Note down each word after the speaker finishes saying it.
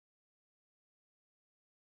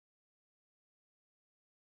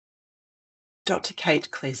Dr. Kate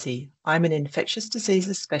Clezy. I'm an infectious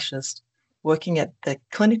diseases specialist working at the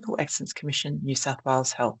Clinical Excellence Commission, New South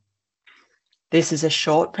Wales Health. This is a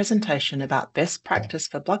short presentation about best practice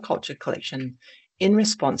for blood culture collection in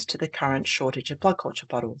response to the current shortage of blood culture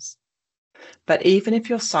bottles. But even if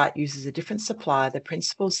your site uses a different supplier, the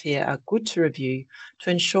principles here are good to review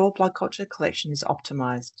to ensure blood culture collection is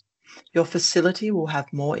optimised. Your facility will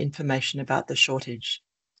have more information about the shortage.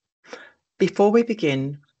 Before we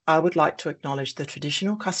begin, I would like to acknowledge the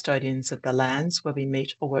traditional custodians of the lands where we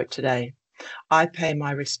meet or work today. I pay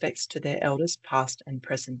my respects to their elders past and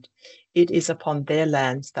present. It is upon their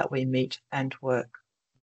lands that we meet and work.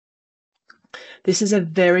 This is a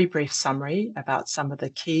very brief summary about some of the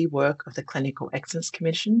key work of the Clinical Excellence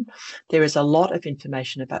Commission. There is a lot of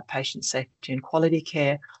information about patient safety and quality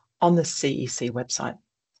care on the CEC website.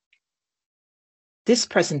 This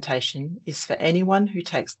presentation is for anyone who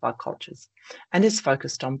takes blood cultures and is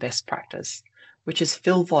focused on best practice, which is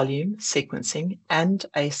fill volume, sequencing, and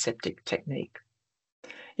aseptic technique.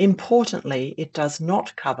 Importantly, it does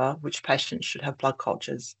not cover which patients should have blood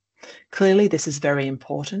cultures. Clearly, this is very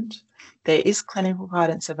important. There is clinical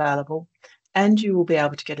guidance available, and you will be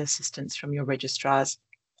able to get assistance from your registrars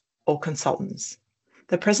or consultants.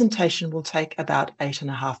 The presentation will take about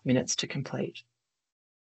 8.5 minutes to complete.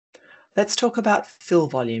 Let's talk about fill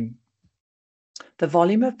volume. The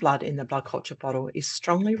volume of blood in the blood culture bottle is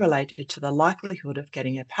strongly related to the likelihood of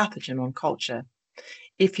getting a pathogen on culture.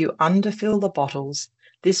 If you underfill the bottles,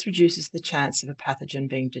 this reduces the chance of a pathogen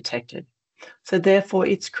being detected. So therefore,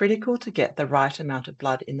 it's critical to get the right amount of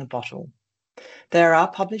blood in the bottle. There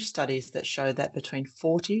are published studies that show that between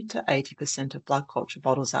 40 to 80% of blood culture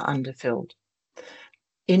bottles are underfilled.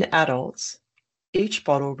 In adults, each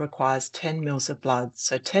bottle requires 10 mils of blood,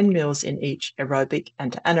 so 10 mils in each aerobic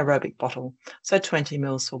and anaerobic bottle, so 20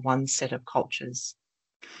 mils for one set of cultures.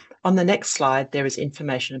 On the next slide, there is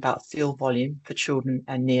information about fill volume for children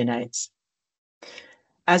and neonates.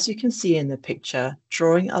 As you can see in the picture,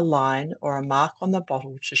 drawing a line or a mark on the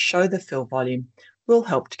bottle to show the fill volume will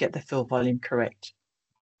help to get the fill volume correct.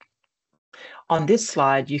 On this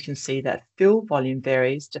slide, you can see that fill volume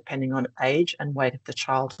varies depending on age and weight of the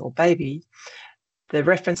child or baby. The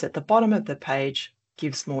reference at the bottom of the page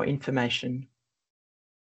gives more information.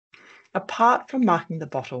 Apart from marking the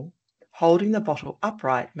bottle, holding the bottle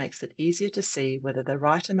upright makes it easier to see whether the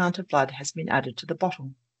right amount of blood has been added to the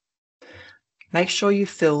bottle. Make sure you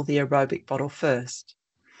fill the aerobic bottle first.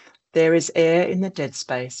 There is air in the dead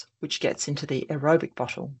space which gets into the aerobic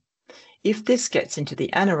bottle. If this gets into the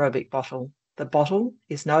anaerobic bottle, the bottle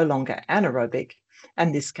is no longer anaerobic,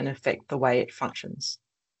 and this can affect the way it functions.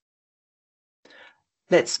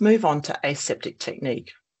 Let's move on to aseptic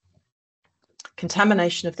technique.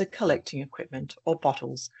 Contamination of the collecting equipment or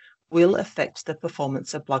bottles will affect the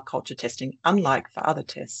performance of blood culture testing, unlike for other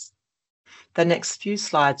tests. The next few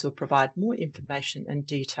slides will provide more information and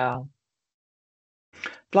detail.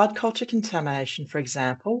 Blood culture contamination, for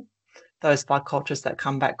example, those blood cultures that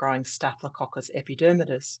come back growing Staphylococcus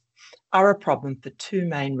epidermidis, are a problem for two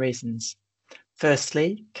main reasons.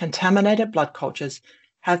 Firstly, contaminated blood cultures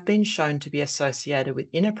have been shown to be associated with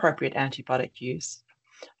inappropriate antibiotic use,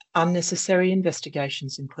 unnecessary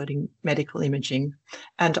investigations including medical imaging,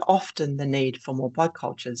 and often the need for more blood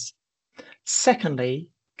cultures.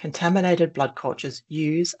 Secondly, contaminated blood cultures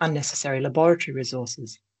use unnecessary laboratory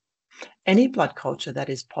resources. Any blood culture that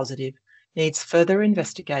is positive needs further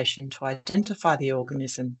investigation to identify the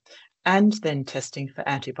organism and then testing for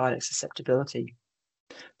antibiotic susceptibility.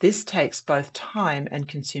 This takes both time and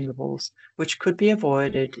consumables, which could be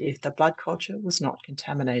avoided if the blood culture was not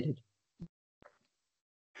contaminated.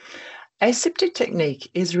 Aseptic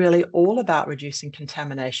technique is really all about reducing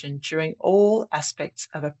contamination during all aspects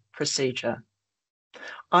of a procedure.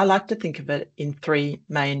 I like to think of it in three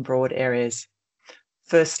main broad areas.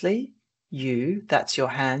 Firstly, that's your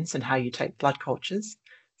hands and how you take blood cultures.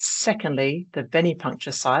 Secondly, the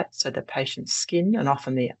venipuncture site, so the patient's skin and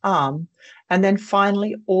often the arm. And then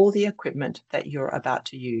finally, all the equipment that you're about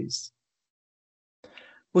to use.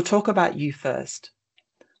 We'll talk about you first.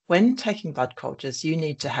 When taking blood cultures, you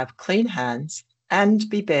need to have clean hands and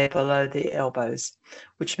be bare below the elbows,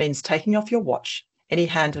 which means taking off your watch, any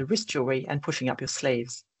hand and wrist jewelry, and pushing up your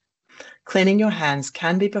sleeves. Cleaning your hands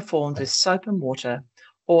can be performed with soap and water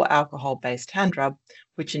or alcohol-based hand rub,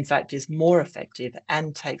 which in fact is more effective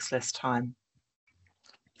and takes less time.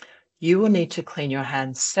 You will need to clean your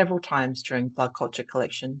hands several times during blood culture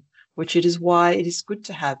collection, which is why it is good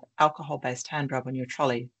to have alcohol-based hand rub on your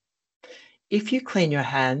trolley. If you clean your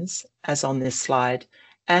hands, as on this slide,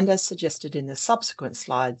 and as suggested in the subsequent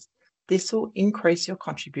slides, this will increase your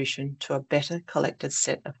contribution to a better collected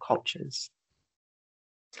set of cultures.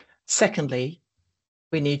 Secondly,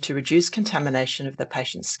 we need to reduce contamination of the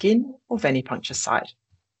patient's skin or venipuncture site.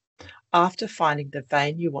 After finding the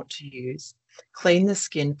vein you want to use, clean the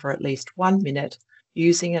skin for at least 1 minute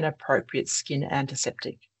using an appropriate skin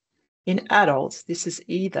antiseptic. In adults, this is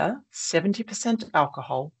either 70%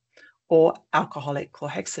 alcohol or alcoholic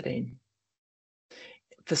chlorhexidine.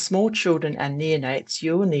 For small children and neonates,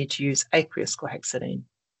 you will need to use aqueous chlorhexidine.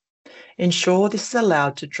 Ensure this is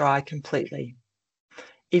allowed to dry completely.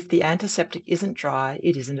 If the antiseptic isn't dry,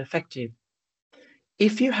 it isn't effective.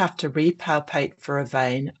 If you have to repalpate for a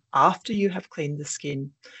vein after you have cleaned the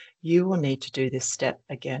skin, you will need to do this step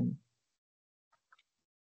again.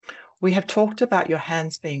 We have talked about your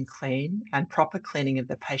hands being clean and proper cleaning of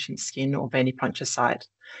the patient's skin or venipuncture site.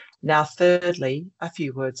 Now, thirdly, a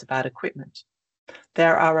few words about equipment.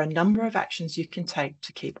 There are a number of actions you can take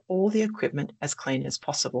to keep all the equipment as clean as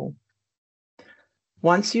possible.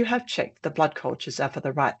 Once you have checked the blood cultures are for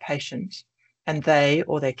the right patient, and they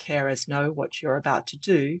or their carers know what you're about to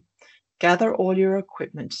do, gather all your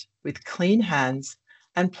equipment with clean hands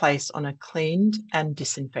and place on a cleaned and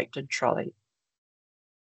disinfected trolley.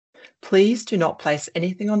 Please do not place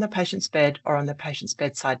anything on the patient's bed or on the patient's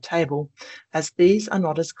bedside table, as these are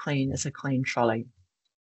not as clean as a clean trolley.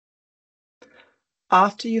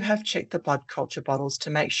 After you have checked the blood culture bottles to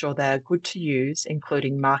make sure they are good to use,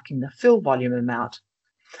 including marking the fill volume amount,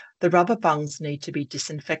 the rubber bungs need to be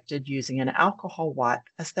disinfected using an alcohol wipe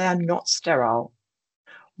as they are not sterile.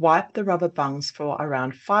 Wipe the rubber bungs for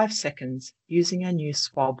around 5 seconds using a new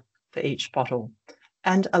swab for each bottle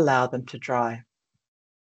and allow them to dry.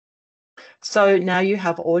 So now you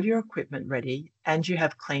have all your equipment ready and you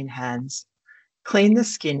have clean hands. Clean the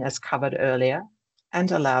skin as covered earlier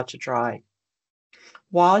and allow to dry.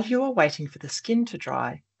 While you are waiting for the skin to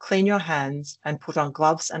dry, clean your hands and put on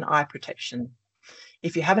gloves and eye protection.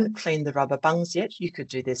 If you haven't cleaned the rubber bungs yet, you could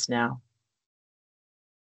do this now.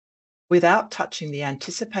 Without touching the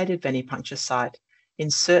anticipated venipuncture site,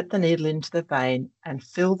 insert the needle into the vein and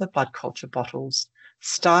fill the blood culture bottles,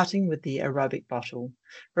 starting with the aerobic bottle.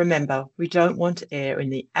 Remember, we don't want air in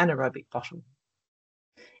the anaerobic bottle.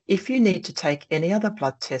 If you need to take any other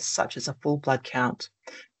blood tests, such as a full blood count,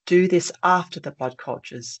 do this after the blood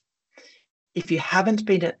cultures. If you haven't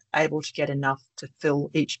been able to get enough to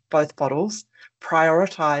fill both bottles,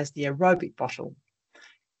 prioritize the aerobic bottle.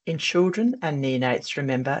 In children and neonates,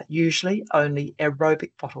 remember, usually only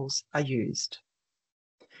aerobic bottles are used.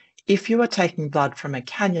 If you are taking blood from a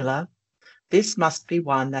cannula, this must be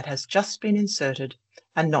one that has just been inserted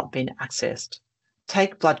and not been accessed.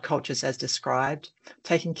 Take blood cultures as described,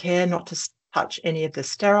 taking care not to touch any of the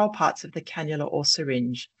sterile parts of the cannula or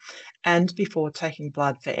syringe, and before taking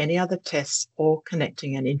blood for any other tests or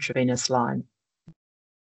connecting an intravenous line.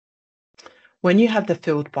 When you have the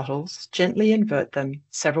filled bottles, gently invert them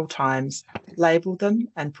several times, label them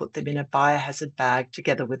and put them in a biohazard bag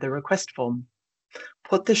together with the request form.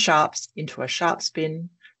 Put the sharps into a sharps bin,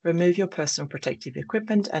 remove your personal protective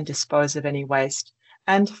equipment and dispose of any waste,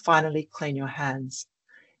 and finally clean your hands.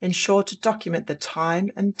 Ensure to document the time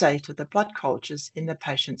and date of the blood cultures in the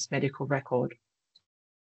patient's medical record.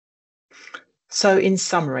 So in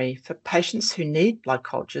summary, for patients who need blood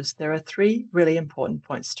cultures, there are 3 really important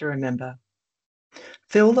points to remember.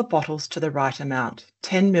 Fill the bottles to the right amount,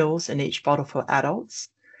 10 ml in each bottle for adults.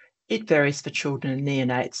 It varies for children and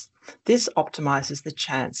neonates. This optimizes the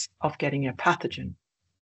chance of getting a pathogen.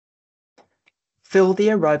 Fill the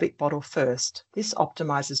aerobic bottle first. This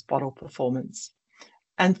optimizes bottle performance.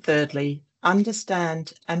 And thirdly,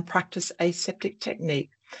 understand and practice aseptic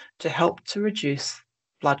technique to help to reduce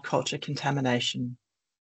blood culture contamination.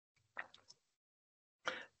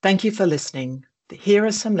 Thank you for listening. Here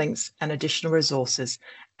are some links and additional resources.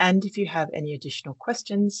 And if you have any additional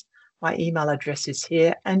questions, my email address is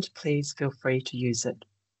here and please feel free to use it.